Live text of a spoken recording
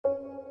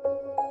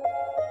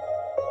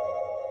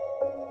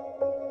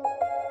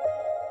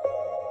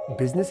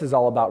Business is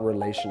all about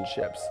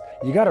relationships.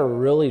 You gotta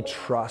really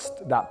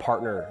trust that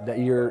partner that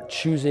you're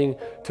choosing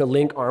to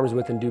link arms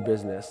with and do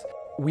business.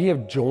 We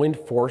have joined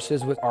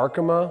forces with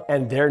Arkema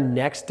and their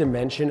next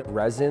dimension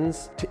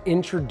resins to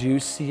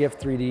introduce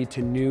CF3D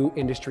to new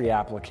industry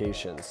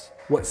applications.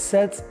 What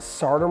sets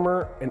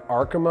Sartomer and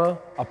Arkema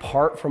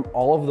apart from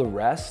all of the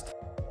rest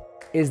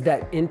is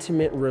that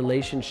intimate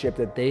relationship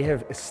that they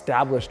have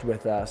established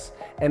with us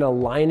and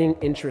aligning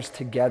interests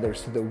together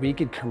so that we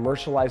could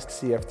commercialize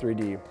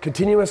CF3D.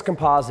 Continuous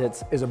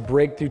Composites is a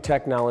breakthrough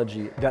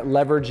technology that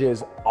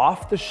leverages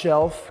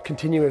off-the-shelf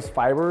continuous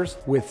fibers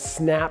with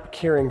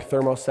snap-curing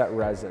thermoset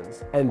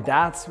resins. And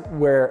that's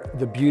where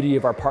the beauty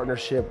of our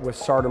partnership with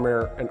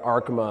Sartomer and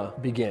Arkema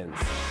begins.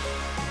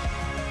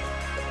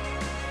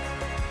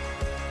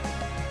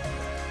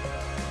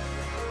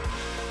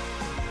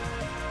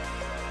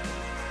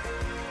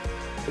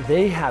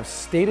 They have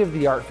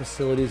state-of-the-art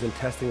facilities and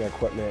testing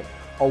equipment,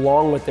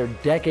 along with their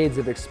decades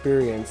of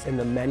experience in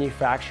the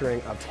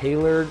manufacturing of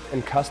tailored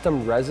and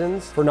custom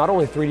resins for not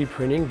only 3D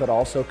printing, but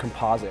also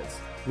composites.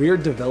 We are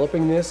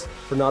developing this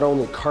for not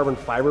only carbon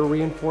fiber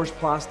reinforced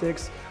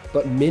plastics,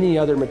 but many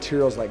other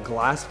materials like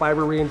glass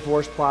fiber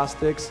reinforced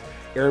plastics,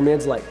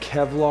 aramids like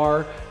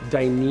Kevlar,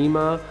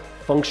 Dyneema,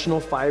 functional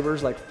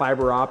fibers like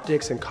fiber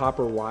optics and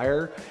copper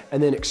wire,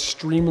 and then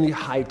extremely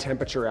high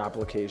temperature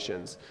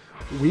applications.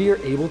 We are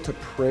able to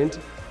print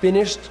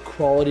finished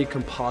quality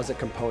composite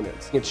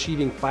components,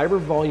 achieving fiber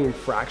volume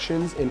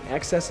fractions in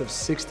excess of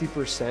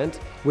 60%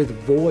 with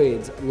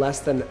voids less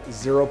than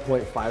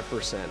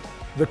 0.5%.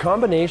 The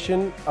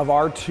combination of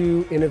our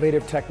two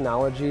innovative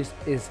technologies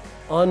is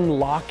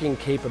unlocking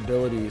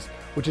capabilities,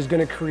 which is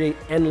going to create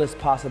endless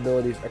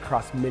possibilities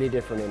across many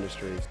different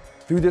industries.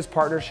 Through this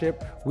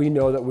partnership, we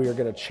know that we are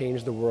going to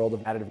change the world of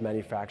additive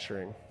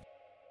manufacturing.